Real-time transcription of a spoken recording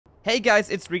Hey guys,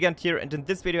 it's Regund here, and in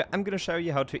this video I'm gonna show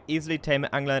you how to easily tame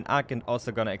an angler in Ark and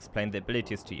also gonna explain the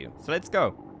abilities to you. So let's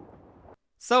go!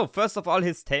 So first of all,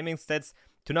 his taming stats.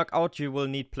 To knock out you will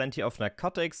need plenty of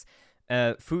narcotics.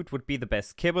 Food would be the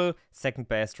best kibble, second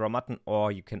best raw mutton,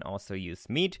 or you can also use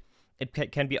meat.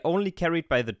 It can be only carried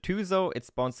by the Tuzo. It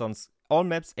spawns on all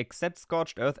maps except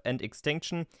Scorched Earth and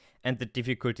Extinction, and the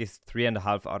difficulty is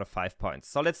 3.5 out of 5 points.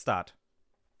 So let's start.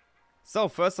 So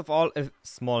first of all, a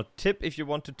small tip if you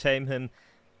want to tame him.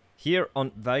 Here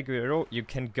on Valguero you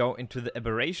can go into the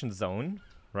aberration zone,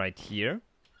 right here.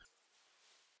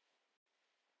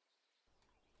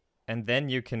 And then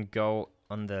you can go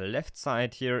on the left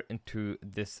side here into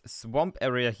this swamp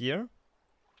area here.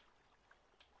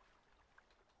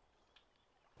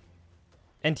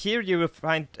 And here you will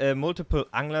find multiple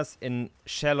anglers in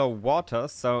shallow water,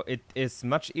 so it is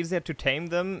much easier to tame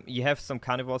them. You have some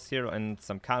carnivores here and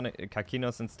some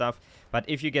carcinos and stuff, but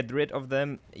if you get rid of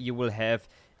them, you will have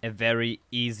a very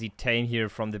easy tame here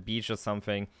from the beach or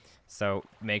something. So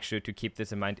make sure to keep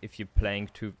this in mind if you're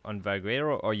playing on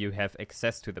Valguero or you have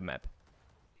access to the map.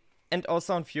 And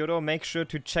also on Fjordo, make sure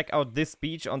to check out this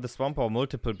beach on the swamp or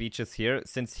multiple beaches here,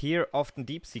 since here often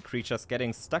deep sea creatures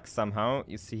getting stuck somehow.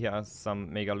 You see here some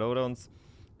megalodons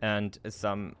and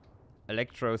some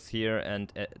electros here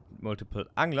and multiple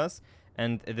anglers.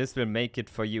 And this will make it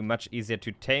for you much easier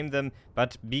to tame them,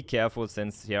 but be careful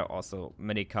since here are also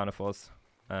many carnivores.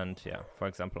 And yeah, for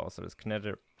example also this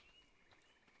knetter.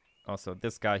 Also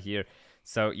this guy here.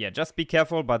 So yeah, just be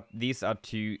careful, but these are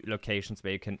two locations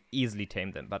where you can easily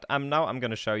tame them. But now I'm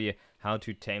gonna show you how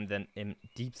to tame them in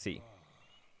deep sea.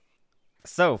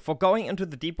 So for going into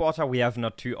the deep water, we have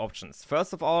now two options.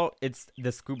 First of all, it's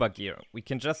the scuba gear. We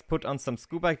can just put on some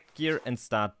scuba gear and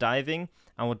start diving.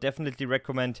 I would definitely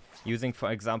recommend using,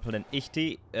 for example, an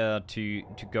Ichthyi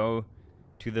to go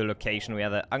to the location where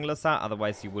the anglers are.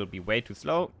 Otherwise, you will be way too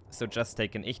slow. So just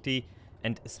take an Ichthyi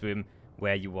and swim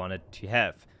where you want it to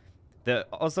have.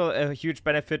 Also a huge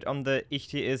benefit on the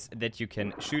Ichthyi is that you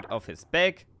can shoot off his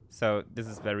back, so this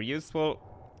is very useful,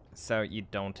 so you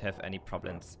don't have any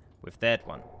problems with that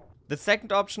one. The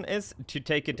second option is to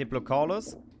take a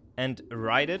Diplocalus and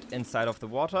ride it inside of the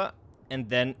water and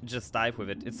then just dive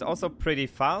with it. It's also pretty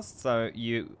fast, so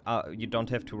you don't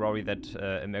have to worry that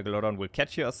a Megalodon will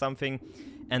catch you or something.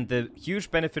 And the huge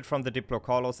benefit from the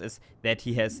Diplocalus is that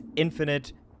he has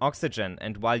infinite oxygen,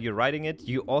 and while you're riding it,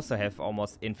 you also have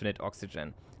almost infinite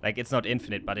oxygen. Like, it's not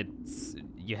infinite, but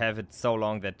you have it so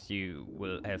long that you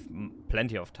will have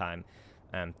plenty of time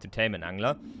to tame an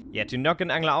angler. Yeah, to knock an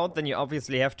angler out, then you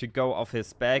obviously have to go off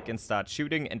his back and start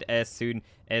shooting, and as soon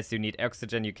as you need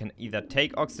oxygen, you can either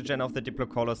take oxygen off the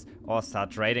Diplocalus or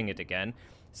start raiding it again.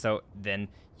 So then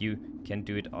you can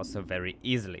do it also very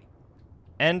easily.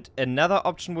 And another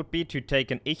option would be to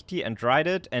take an Ichthyi and ride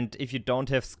it, and if you don't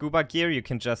have scuba gear, you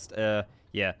can just,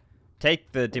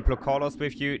 take the Diplocalus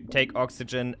with you, take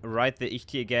oxygen, ride the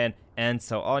Ichthyi again, and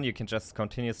so on. You can just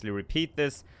continuously repeat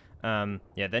this.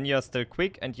 Then you're still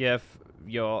quick, and you have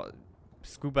your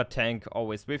scuba tank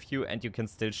always with you, and you can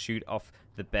still shoot off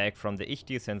the bag from the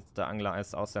Ichthyi, since the angler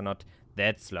is also not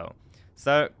that slow.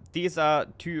 So these are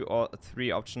 2 or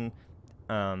 3 options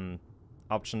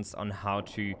on how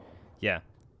to,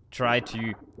 try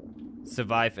to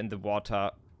survive in the water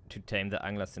to tame the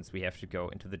angler, since we have to go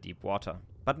into the deep water.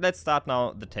 But let's start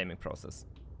now the taming process.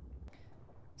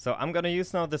 So I'm gonna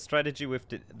use now the strategy with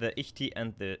the Ichthyi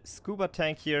and the scuba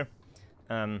tank here.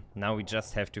 Now we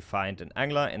just have to find an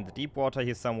angler in the deep water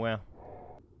here somewhere.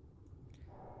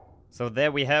 So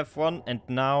there we have one, and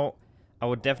now I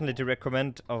would definitely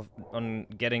recommend on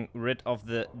getting rid of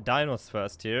the dinos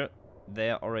first here. They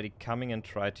are already coming and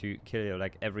try to kill you,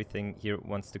 like everything here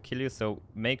wants to kill you, so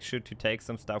make sure to take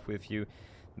some stuff with you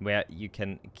where you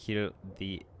can kill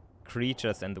the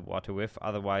creatures in the water with,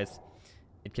 otherwise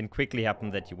it can quickly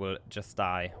happen that you will just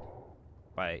die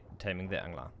by taming the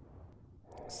angler.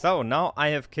 So now I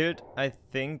have killed, I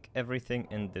think, everything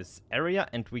in this area,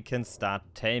 and we can start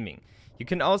taming. You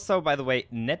can also, by the way,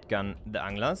 net gun the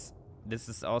anglers. This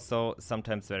is also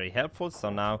sometimes very helpful, so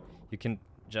now you can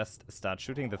just start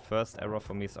shooting. The first arrow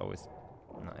for me is always...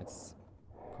 No, it's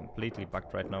completely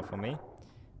bugged right now for me.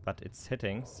 But it's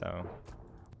hitting, so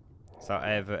I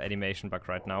have an animation bug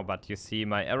right now. But you see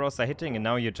my arrows are hitting, and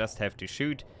now you just have to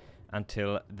shoot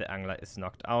until the angler is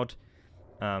knocked out.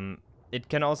 It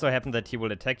can also happen that he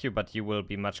will attack you, but you will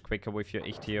be much quicker with your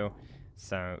Ichthyi,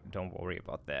 so don't worry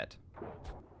about that.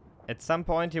 At some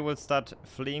point he will start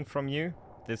fleeing from you.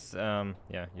 This,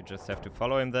 you just have to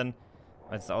follow him then.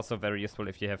 It's also very useful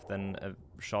if you have then a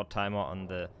short timer on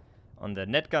the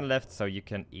net gun left, so you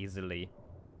can easily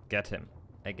get him.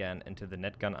 again into the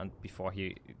net gun and before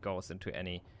he goes into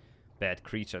any bad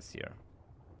creatures here.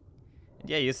 And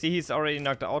yeah, you see he's already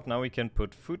knocked out. Now we can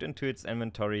put food into its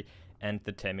inventory and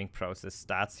the taming process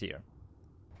starts here.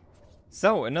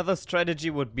 So another strategy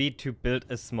would be to build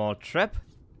a small trap.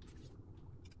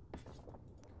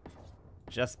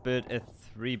 Just build a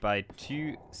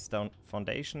 3x2 stone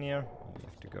foundation here. We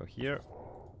have to go here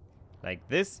like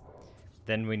this.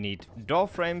 Then we need door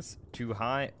frames 2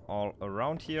 high all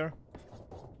around here.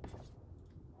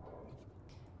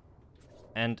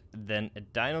 And then a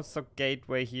dinosaur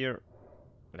gateway here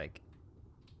like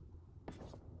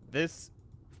this.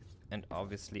 And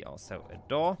obviously also a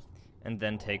door. And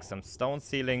then take some stone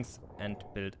ceilings and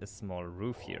build a small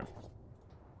roof here.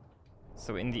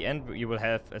 So in the end you will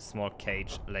have a small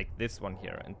cage like this one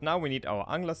here. And now we need our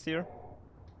anglers here.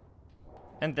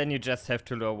 And then you just have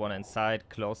to lure one inside,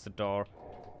 close the door.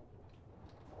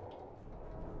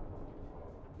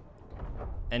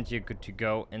 And you're good to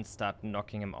go and start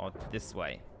knocking him out this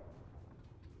way.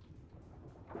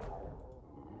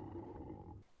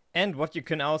 And what you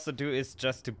can also do is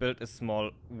just to build a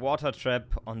small water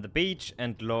trap on the beach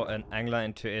and lure an angler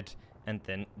into it and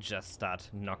then just start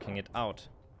knocking it out.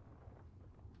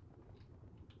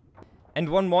 And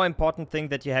one more important thing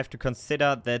that you have to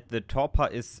consider, that the torpor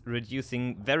is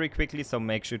reducing very quickly, so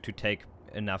make sure to take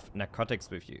enough narcotics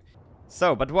with you.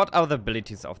 So, but what are the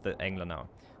abilities of the angler now?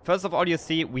 First of all, you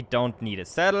see we don't need a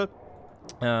saddle,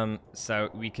 so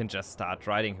we can just start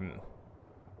riding him.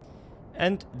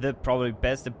 And the probably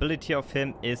best ability of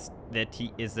him is that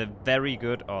he is a very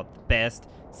good or the best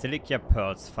Silicia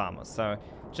Pearls farmer. So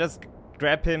just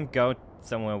grab him, go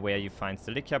somewhere where you find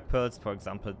Silicia Pearls, for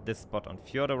example this spot on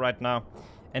Fjordo right now,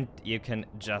 and you can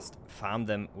just farm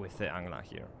them with the angler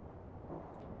here.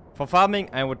 For farming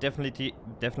I would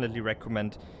definitely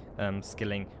recommend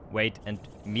skilling weight and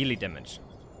melee damage.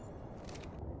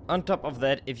 On top of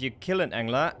that, if you kill an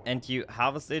angler and you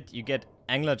harvest it, you get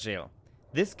angler gel.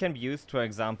 This can be used, for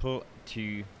example,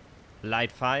 to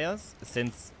light fires,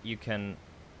 since you can.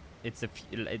 It's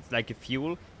like a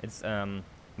fuel. It's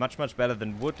much better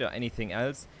than wood or anything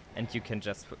else, and you can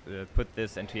just put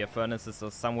this into your furnaces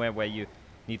or somewhere where you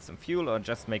need some fuel, or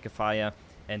just make a fire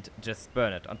and just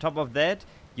burn it. On top of that,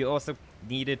 you also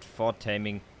need it for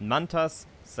taming mantas.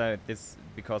 So this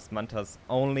because mantas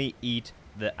only eat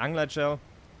the angler gel,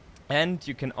 and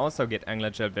you can also get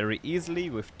angler gel very easily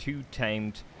with 2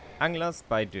 tamed anglers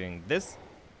by doing this.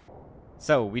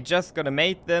 So we just gotta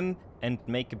mate them and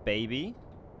make a baby.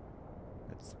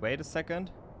 Let's wait a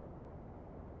second.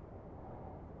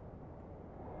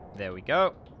 There we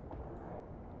go.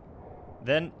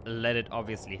 Then let it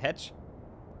obviously hatch.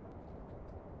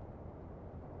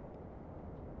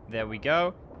 There we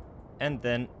go. And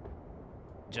then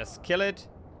just kill it.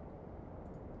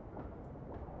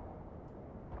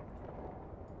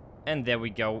 And there we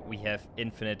go, we have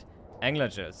infinite angler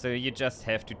gel. So you just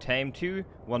have to tame 2,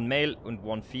 1 male and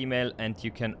 1 female, and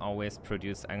you can always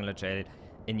produce angler gel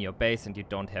in your base and you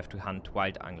don't have to hunt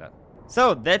wild angler.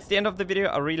 So that's the end of the video.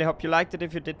 I really hope you liked it.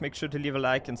 If you did, make sure to leave a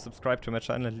like and subscribe to my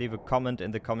channel and leave a comment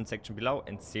in the comment section below,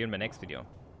 and see you in my next video.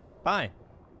 Bye!